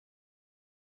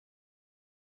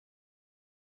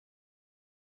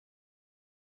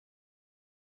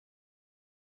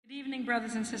Good evening,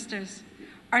 brothers and sisters.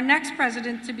 Our next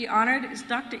president to be honored is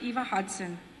Dr. Eva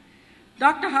Hodgson.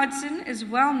 Dr. Hodgson is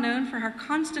well known for her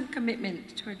constant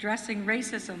commitment to addressing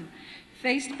racism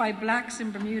faced by blacks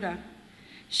in Bermuda.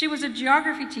 She was a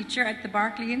geography teacher at the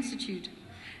Berkeley Institute,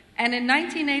 and in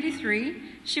 1983,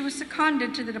 she was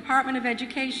seconded to the Department of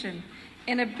Education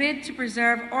in a bid to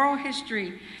preserve oral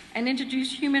history and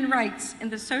introduce human rights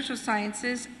in the social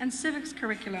sciences and civics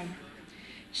curriculum.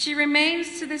 She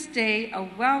remains to this day a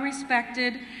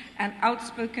well-respected and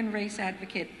outspoken race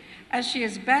advocate, as she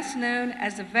is best known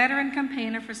as a veteran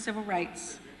campaigner for civil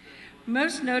rights.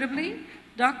 Most notably,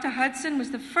 Dr. Hodgson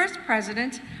was the first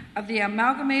president of the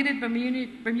Amalgamated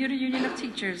Bermuda Union of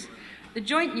Teachers, the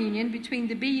joint union between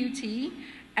the BUT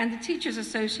and the Teachers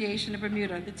Association of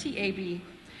Bermuda, the TAB.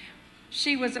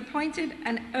 She was appointed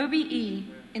an OBE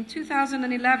in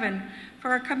 2011 for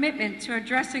her commitment to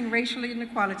addressing racial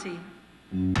inequality.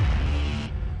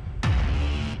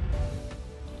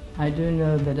 I do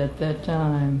know that at that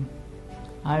time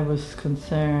I was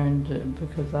concerned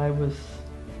because I was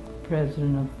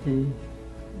president of the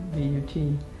BUT.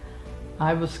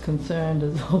 I was concerned,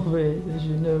 as always, as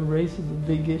you know, race is a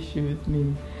big issue with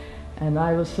me. And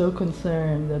I was so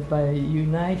concerned that by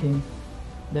uniting,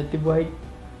 that the white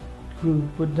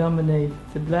group would dominate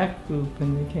the black group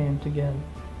when they came together.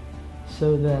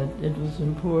 So that it was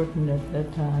important at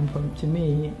that time, to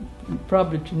me,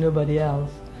 probably to nobody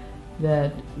else,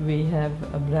 that we have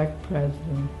a black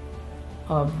president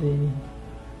of the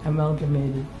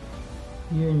Amalgamated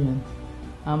Union.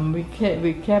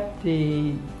 We kept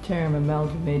the term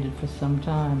amalgamated for some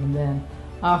time, and then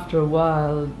after a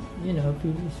while, you know,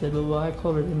 people said, well, why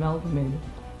call it amalgamated?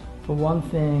 For one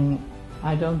thing,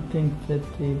 I don't think that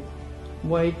the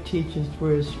white teachers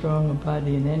were as strong a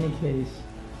body in any case,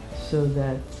 so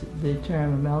that the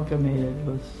term amalgamated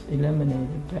was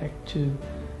eliminated back to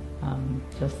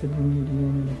just the Bermuda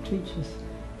Union of Teachers.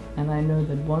 And I know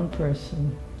that one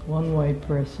white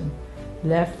person,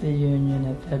 left the union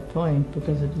at that point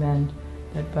because it meant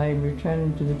that by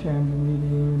returning to the term Bermuda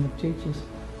Union of Teachers,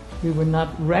 we were not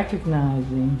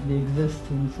recognizing the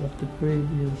existence of the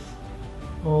previous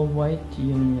all-white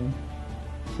union,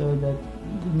 so that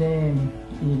the name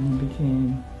even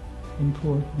became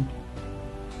important.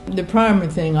 The primary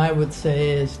thing I would say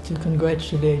is to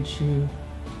congratulate you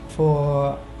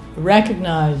for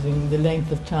recognizing the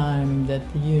length of time that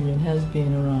the union has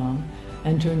been around,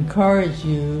 and to encourage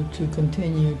you to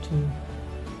continue to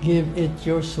give it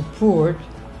your support.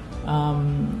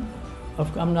 I'm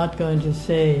not going to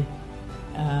say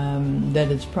that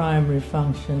its primary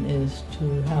function is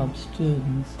to help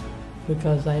students,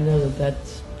 because I know that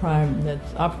that's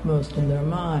upmost in their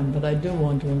mind, but I do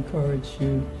want to encourage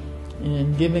you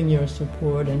in giving your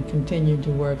support and continue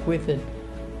to work with it,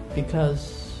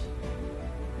 because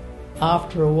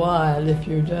after a while, if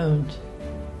you don't,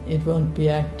 it won't be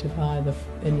active either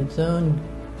in its own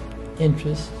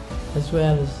interest as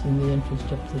well as in the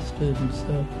interest of the students.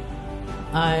 So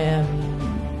I am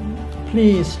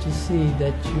pleased to see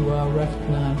that you are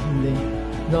recognizing the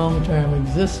long-term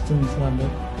existence of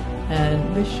it,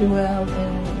 and wish you well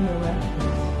in your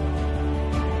efforts.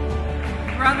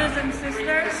 Brothers and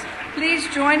sisters, please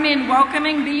join me in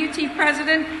welcoming BUT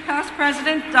President, past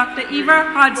President, Dr. Eva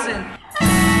Hodgson.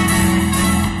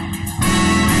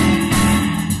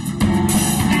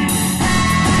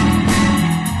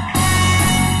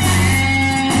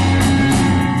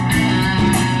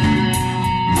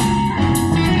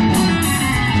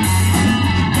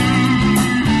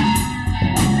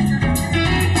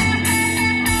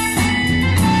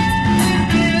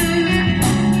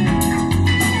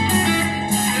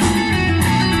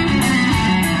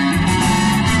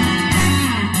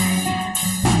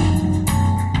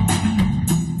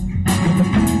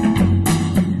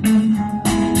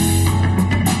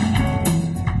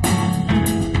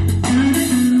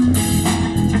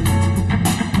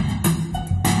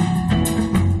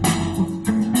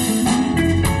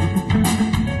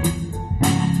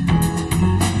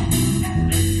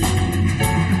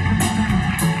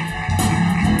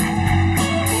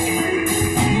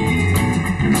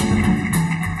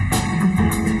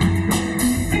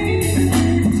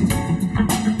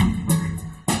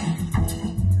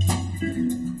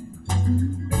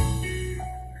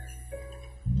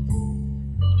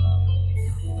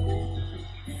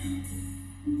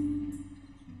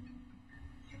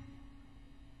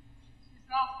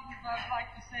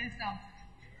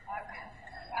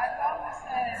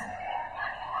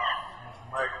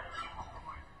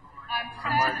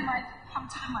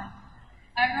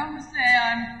 I want to say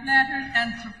I'm flattered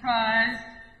and surprised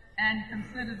and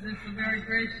consider this a very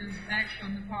gracious act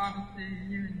on the part of the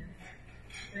union.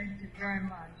 Thank you very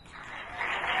much.